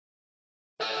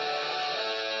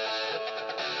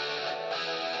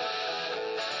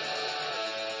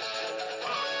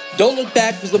Don't look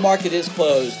back because the market is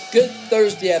closed. Good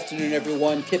Thursday afternoon,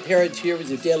 everyone. Kip Herriage here with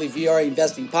your daily VR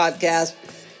investing podcast.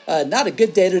 Not a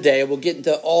good day today. We'll get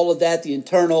into all of that, the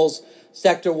internals,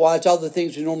 sector watch, all the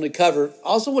things we normally cover. I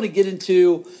also want to get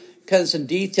into kind of some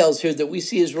details here that we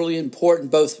see as really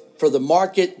important, both for the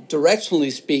market,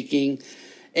 directionally speaking,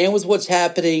 and with what's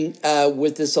happening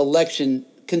with this election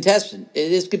contestant.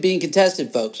 It is being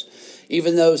contested, folks.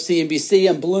 Even though CNBC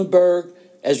and Bloomberg,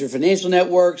 as your financial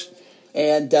networks,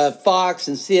 and Fox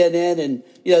and CNN and,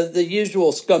 the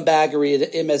usual scumbaggery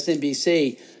at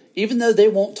MSNBC, even though they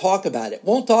won't talk about it.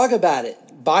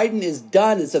 Biden is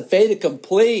done. It's a fait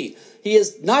accompli. He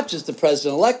is not just the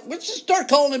president-elect. Let's just start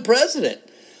calling him president.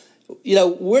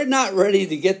 We're not ready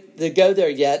to go there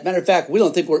yet. Matter of fact, we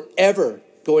don't think we're ever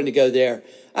going to go there.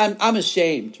 I'm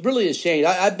ashamed, really ashamed.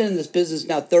 I've been in this business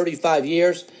now 35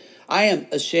 years. I am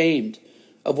ashamed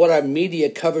of what our media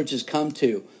coverage has come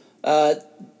to.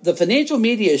 The financial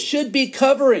media should be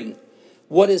covering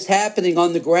what is happening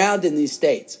on the ground in these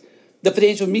states. The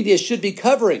financial media should be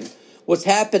covering what's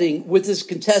happening with this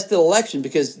contested election,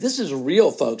 because this is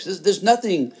real, folks. There's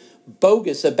nothing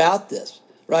bogus about this,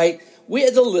 right? We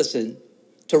had to listen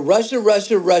to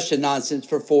Russia nonsense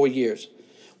for 4 years.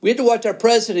 We had to watch our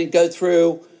president go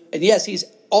through, and yes, he's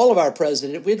all of our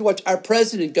president. We had to watch our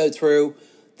president go through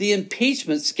the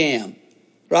impeachment scam,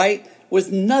 right,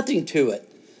 with nothing to it.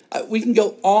 We can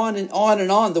go on and on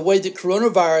and on, the way that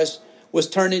coronavirus was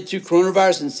turned into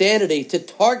coronavirus insanity to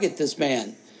target this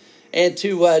man and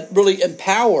to really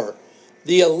empower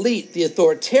the elite, the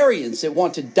authoritarians that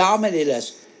want to dominate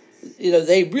us.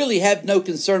 They really have no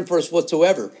concern for us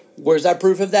whatsoever. Where's our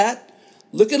proof of that?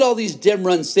 Look at all these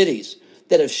dim-run cities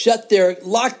that have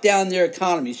locked down their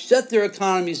economies, shut their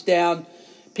economies down.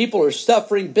 People are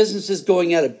suffering, businesses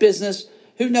going out of business.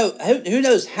 Who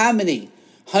knows how many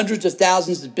hundreds of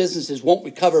thousands of businesses won't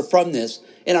recover from this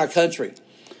in our country.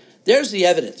 There's the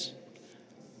evidence.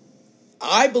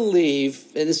 I believe,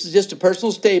 and this is just a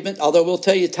personal statement, although we'll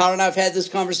tell you, Tyler and I have had this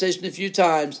conversation a few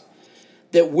times,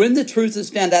 that when the truth is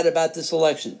found out about this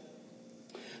election,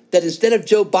 that instead of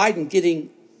Joe Biden getting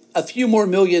a few more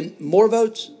million more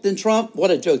votes than Trump,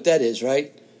 what a joke that is,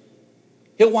 right?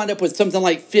 He'll wind up with something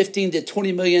like 15 to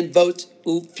 20 million votes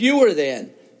fewer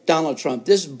than Donald Trump.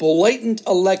 This blatant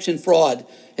election fraud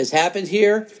has happened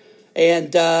here,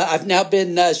 and I've now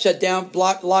been shut down,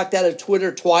 locked out of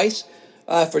Twitter twice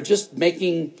for just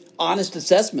making honest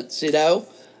assessments,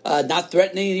 not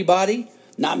threatening anybody,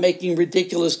 not making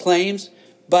ridiculous claims.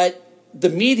 But the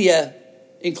media,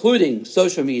 including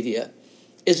social media,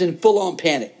 is in full-on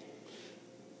panic.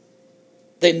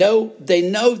 They know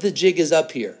the jig is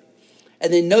up here,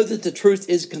 and they know that the truth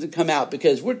is going to come out,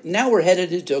 because we're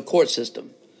headed into a court system.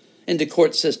 Into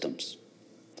court systems.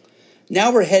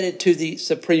 Now we're headed to the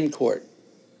Supreme Court.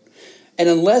 And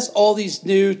unless all these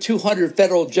new 200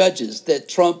 federal judges that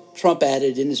Trump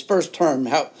added in his first term,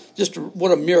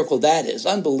 what a miracle that is,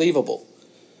 unbelievable.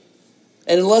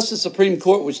 And unless the Supreme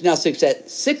Court, which now sits at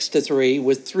 6-3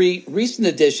 with 3 recent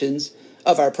additions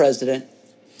of our president,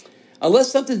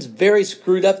 unless something's very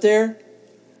screwed up there,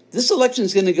 this election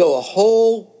is going to go a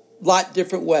whole lot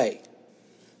different way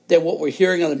than what we're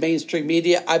hearing on the mainstream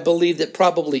media. I believe that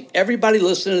probably everybody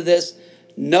listening to this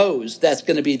knows that's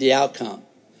going to be the outcome.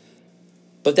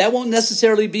 But that won't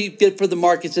necessarily be good for the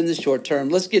markets in the short term.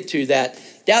 Let's get to that.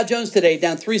 Dow Jones today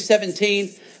down 317.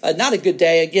 Not a good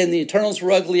day. Again, the internals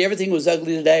were ugly. Everything was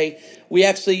ugly today. We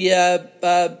actually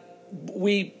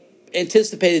we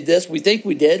anticipated this. We think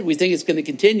we did. We think it's going to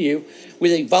continue. We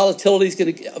think volatility is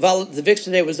going to. The VIX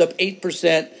today was up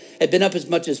 8%. Had been up as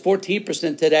much as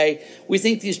 14% today. We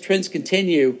think these trends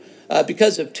continue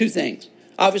because of two things.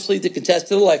 Obviously, the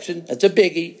contested election. That's a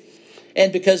biggie.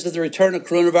 And because of the return of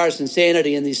coronavirus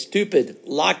insanity and these stupid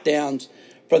lockdowns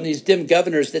from these dim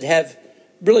governors that have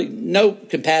really no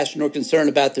compassion or concern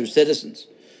about their citizens.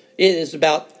 It is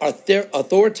about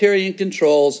authoritarian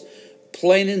controls,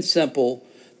 plain and simple.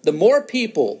 The more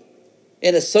people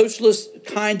in a socialist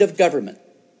kind of government,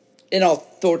 an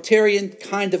authoritarian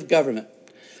kind of government,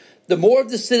 the more of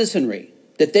the citizenry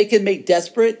that they can make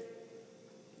desperate,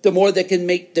 the more they can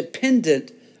make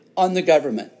dependent on the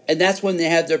government. And that's when they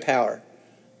have their power,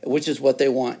 which is what they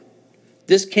want.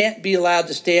 This can't be allowed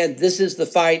to stand. This is the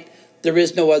fight. There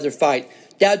is no other fight.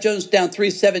 Dow Jones down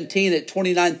 317 at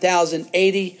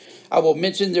 29,080. I will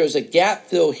mention there's a gap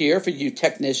fill here for you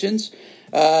technicians.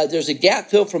 There's a gap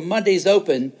fill from Monday's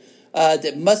open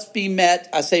that must be met.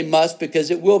 I say must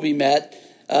because it will be met.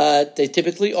 They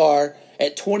typically are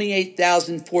at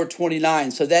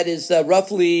 28,429. So that is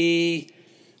roughly,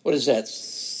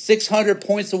 600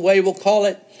 points away, we'll call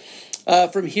it,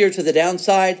 from here to the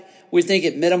downside. We think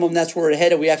at minimum that's where we're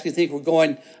headed. We actually think we're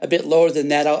going a bit lower than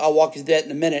that. I'll walk you through that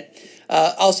in a minute.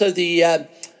 Also, the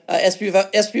SP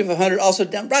 500 also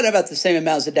down right about the same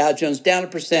amount as the Dow Jones, down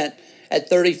 1% at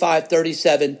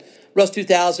 35.37. Russell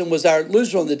 2000 was our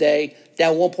loser on the day,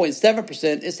 down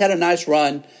 1.7%. It's had a nice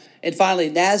run. And finally,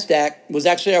 NASDAQ was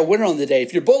actually our winner on the day.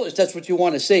 If you're bullish, that's what you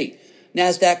want to see.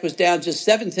 NASDAQ was down just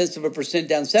 0.7%,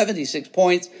 down 76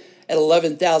 points at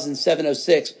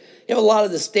 11,706. You have a lot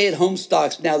of the stay-at-home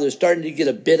stocks now. They're starting to get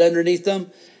a bit underneath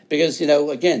them because,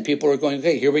 again, people are going,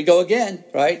 okay, here we go again,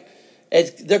 right?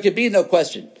 There could be no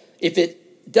question. If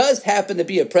it does happen to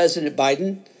be a President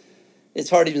Biden, it's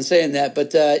hard even saying that,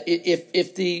 but I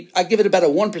give it about a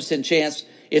 1% chance.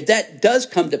 If that does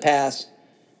come to pass,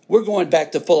 we're going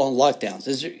back to full-on lockdowns.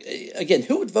 Again,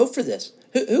 who would vote for this?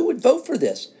 Who would vote for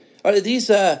this? Are these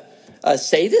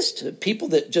sadists, people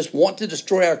that just want to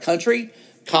destroy our country?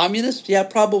 Communists? Yeah,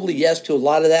 probably yes to a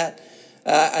lot of that.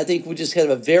 I think we just have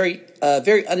a very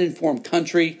uninformed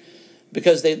country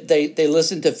because they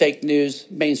listen to fake news,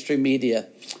 mainstream media.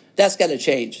 That's got to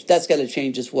change. That's got to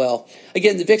change as well.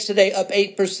 Again, the VIX today up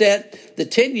 8%. The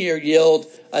 10-year yield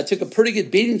took a pretty good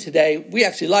beating today. We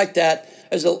actually like that.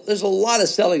 There's a lot of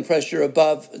selling pressure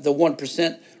above the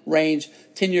 1% range.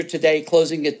 10-year today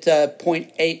closing at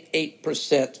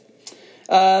 0.88%.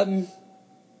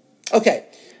 Okay,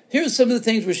 here's some of the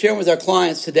things we're sharing with our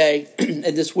clients today and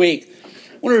this week.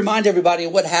 I want to remind everybody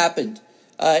of what happened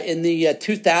in the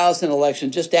 2000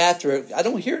 election, just after it. I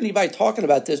don't hear anybody talking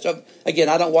about this. Again,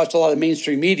 I don't watch a lot of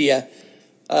mainstream media.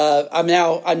 I'm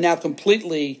now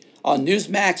completely on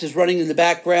Newsmax is running in the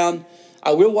background.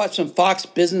 I will watch some Fox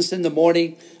Business in the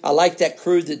morning. I like that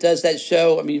crew that does that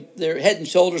show. I mean, they're head and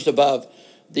shoulders above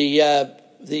the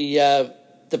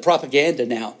propaganda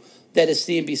now. That is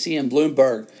CNBC and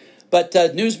Bloomberg. But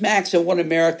Newsmax and One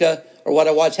America are what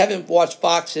I watch. Haven't watched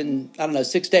Fox in,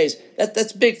 6 days.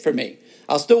 That's big for me.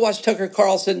 I'll still watch Tucker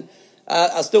Carlson.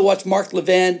 I'll still watch Mark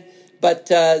Levin. But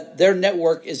their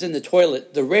network is in the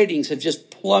toilet. The ratings have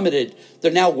just plummeted.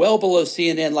 They're now well below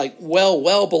CNN, like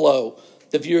well below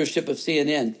the viewership of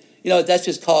CNN. That's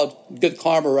just called good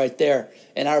karma right there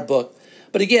in our book.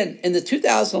 But again, in the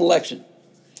 2000 election,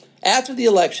 after the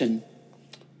election,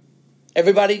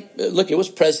 everybody, look, it was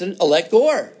President-elect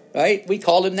Gore, right? We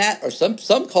called him that, or some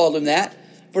called him that,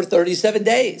 for 37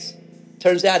 days.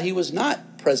 Turns out he was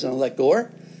not President-elect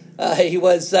Gore. He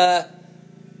was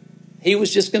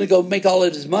just going to go make all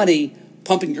of his money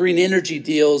pumping green energy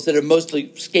deals that are mostly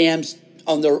scams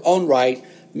on their own right,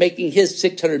 making his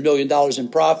 $600 million in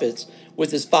profits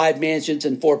with his 5 mansions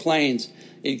and 4 planes.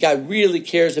 The guy really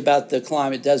cares about the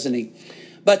climate, doesn't he?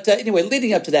 But anyway,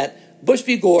 leading up to that, Bush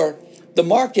v. Gore,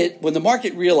 when the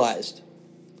market realized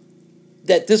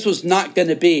that this was not going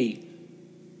to be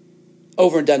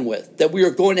over and done with, that we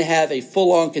were going to have a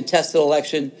full-on contested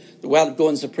election that wound up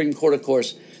going to the Supreme Court, of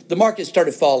course, the market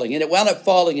started falling. And it wound up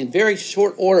falling in very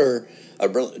short order,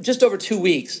 just over 2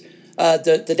 weeks.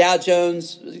 The Dow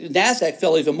Jones, NASDAQ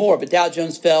fell even more, but Dow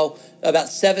Jones fell about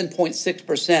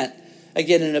 7.6%,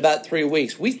 again, in about 3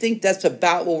 weeks. We think that's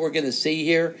about what we're going to see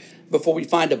here before we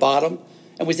find a bottom.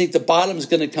 And we think the bottom is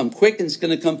going to come quick and it's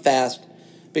going to come fast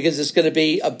because it's going to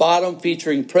be a bottom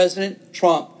featuring President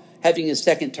Trump having his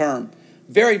second term.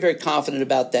 Very, very confident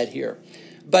about that here.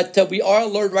 But we are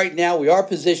alert right now. We are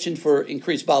positioned for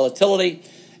increased volatility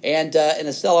and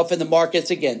a sell-off in the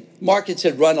markets. Again, markets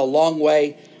had run a long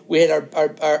way. We had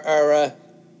our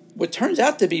what turns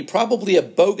out to be probably a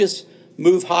bogus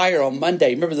move higher on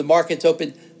Monday. Remember, the markets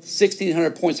opened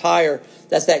 1,600 points higher.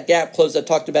 That's that gap close I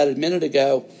talked about a minute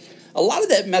ago. A lot of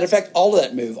that, matter of fact, all of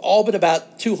that move, all but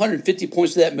about 250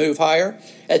 points of that move higher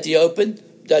at the open,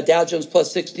 Dow Jones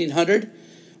plus 1,600,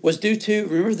 was due to,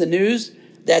 remember the news,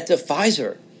 that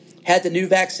Pfizer had the new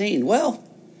vaccine. Well,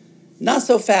 not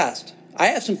so fast. I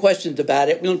have some questions about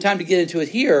it. We don't have time to get into it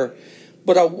here,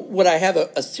 but what I have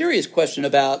a serious question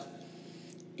about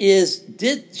is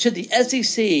should the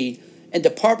SEC and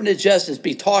Department of Justice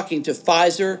be talking to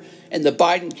Pfizer and the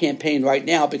Biden campaign right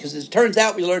now? Because it turns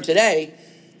out, we learned today,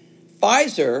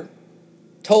 Pfizer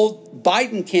told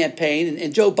Biden campaign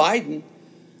and Joe Biden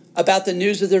about the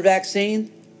news of their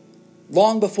vaccine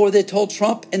long before they told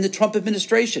Trump and the Trump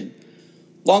administration,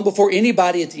 long before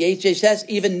anybody at the HHS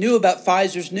even knew about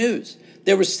Pfizer's news.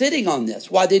 They were sitting on this.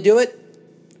 Why'd they do it?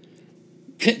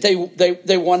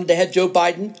 They wanted to have Joe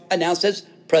Biden announced as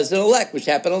president-elect, which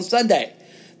happened on Sunday.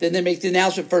 Then they make the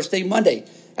announcement first thing Monday.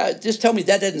 Just tell me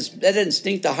that doesn't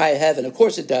stink to high heaven. Of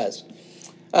course it does.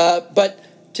 But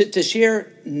to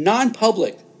share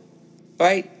non-public,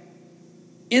 right,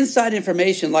 inside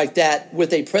information like that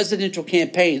with a presidential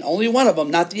campaign, only one of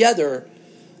them, not the other,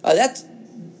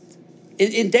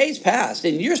 in days past,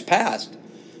 in years past,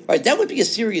 right, that would be a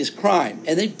serious crime.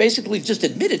 And they basically just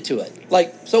admitted to it.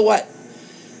 Like, so what?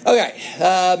 Okay.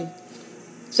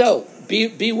 So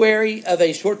be wary of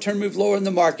a short-term move lower in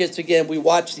the markets. Again, we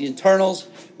watch the internals,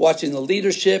 watching the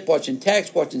leadership, watching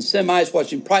techs, watching semis,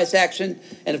 watching price action,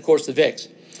 and, of course, the VIX.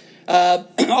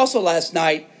 Also last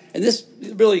night, and this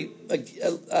really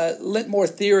lent more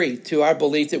theory to our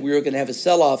belief that we were going to have a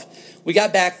sell-off, we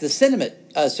got back the sentiment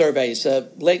surveys.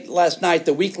 Late last night,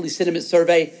 the weekly sentiment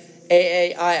survey,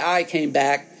 AAII, came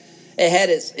back. It had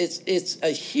it's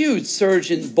a huge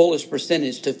surge in bullish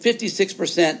percentage to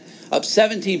 56%, up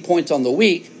 17 points on the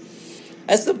week.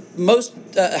 That's the most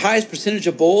highest percentage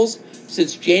of bulls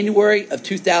since January of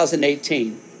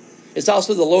 2018. It's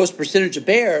also the lowest percentage of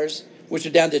bears, which are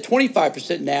down to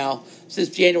 25% now since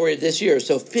January of this year.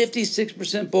 So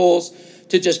 56% bulls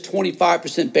to just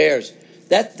 25% bears.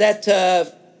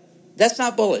 That's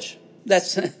not bullish.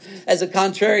 That's, as a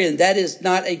contrarian, that is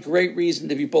not a great reason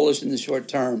to be bullish in the short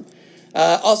term.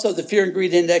 Also, the fear and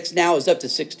greed index now is up to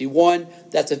 61.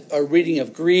 That's a reading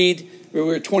of greed. We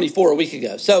were 24 a week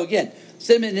ago. So again,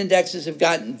 sentiment indexes have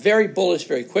gotten very bullish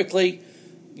very quickly.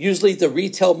 Usually the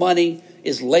retail money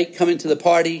is late coming to the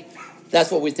party.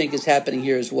 That's what we think is happening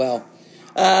here as well.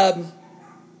 Let's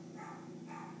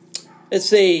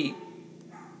see.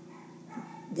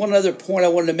 One other point I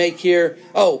wanted to make here.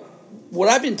 Oh, what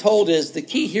I've been told is the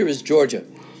key here is Georgia,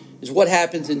 is what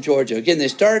happens in Georgia. Again, they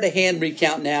started a hand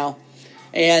recount now,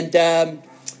 and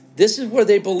this is where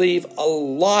they believe a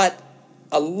lot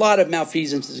of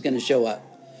malfeasance is going to show up.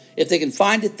 If they can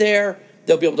find it there,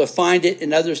 they'll be able to find it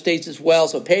in other states as well.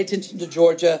 So pay attention to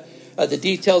Georgia. The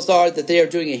details are that they are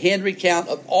doing a hand recount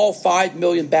of all 5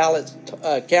 million ballots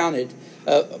counted,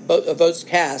 votes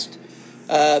cast.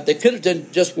 They could have done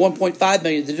just 1.5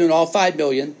 million. They're doing all 5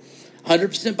 million,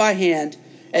 100% by hand,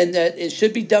 and that it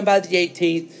should be done by the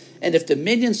 18th. And if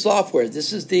Dominion Software,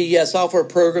 this is the software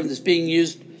program that's being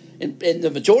used in the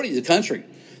majority of the country,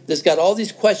 that's got all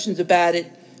these questions about it.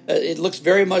 It looks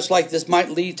very much like this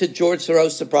might lead to George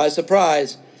Soros, surprise,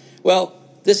 surprise. Well,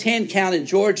 this hand count in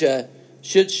Georgia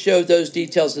should show those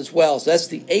details as well. So that's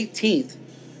the 18th.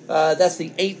 That's the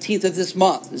 18th of this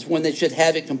month is when they should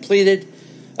have it completed,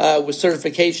 with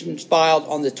certifications filed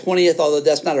on the 20th, although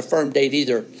that's not a firm date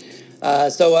either.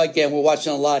 So again, we're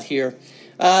watching a lot here.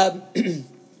 All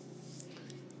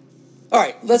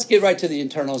right, let's get right to the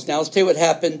internals now. Let's tell you what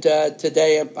happened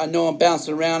today. I know I'm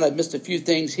bouncing around. I've missed a few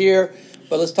things here,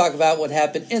 but let's talk about what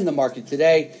happened in the market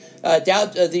today.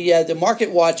 The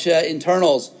Market Watch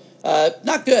internals,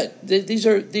 not good.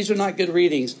 These are not good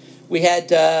readings. We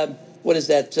had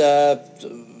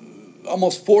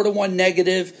almost 4-to-1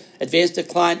 negative. Advanced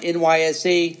decline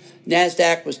NYSE.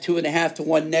 NASDAQ was 2.5 to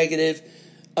 1 negative.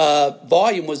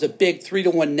 Volume was a big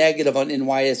 3-to-1 negative on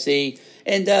NYSE,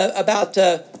 and about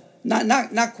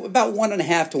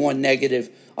 1.5 to 1 negative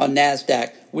on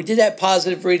NASDAQ. We did have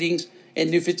positive readings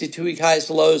in new 52-week highs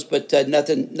to lows, but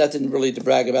nothing really to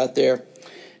brag about there.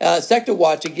 Sector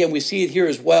watch, again, we see it here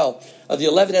as well. Of the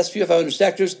 11 S&P 500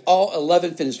 sectors, all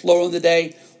 11 finished lower in the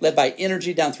day, led by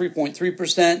energy down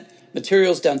 3.3%,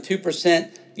 materials down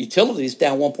 2%, utilities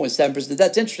down 1.7%.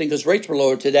 That's interesting because rates were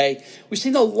lower today. We've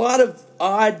seen a lot of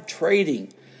odd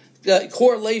trading,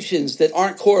 correlations that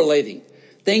aren't correlating,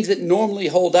 things that normally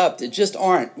hold up that just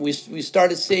aren't. We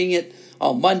started seeing it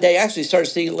on Monday. Actually started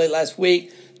seeing it late last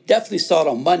week. Definitely saw it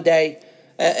on Monday.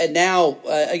 And now,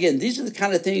 again, these are the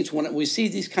kind of things, when we see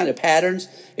these kind of patterns,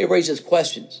 it raises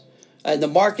questions. And the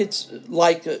markets,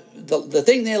 like the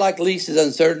thing they like least is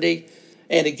uncertainty.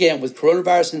 And again, with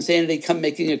coronavirus insanity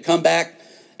making a comeback,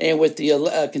 and with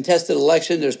the contested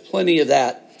election, there's plenty of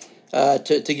that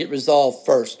to get resolved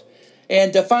first.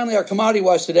 And finally, our commodity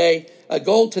watch today,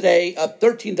 gold today up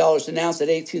 $13 an ounce at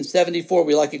 $18.74.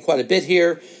 We like it quite a bit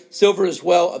here. Silver as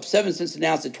well, up 7 cents an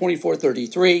ounce at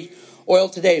 $24.33. Oil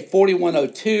today,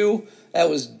 $41.02. That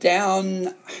was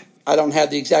down, I don't have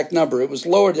the exact number. It was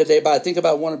lower today by, I think,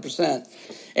 about 1%.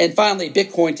 And finally,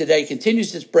 Bitcoin today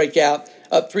continues its breakout,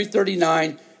 up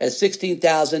 $339 at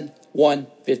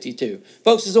 16,152.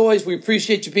 Folks, as always, we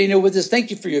appreciate you being here with us.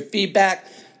 Thank you for your feedback.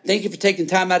 Thank you for taking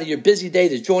time out of your busy day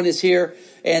to join us here.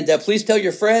 And please tell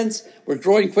your friends. We're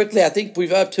growing quickly. I think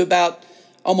we've up to about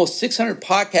almost 600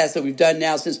 podcasts that we've done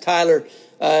now since Tyler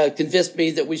convinced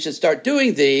me that we should start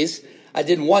doing these. I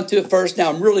didn't want to at first. Now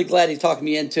I'm really glad he talked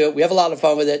me into it. We have a lot of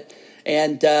fun with it.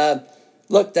 And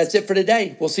look, that's it for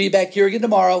today. We'll see you back here again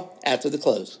tomorrow after the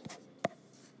close.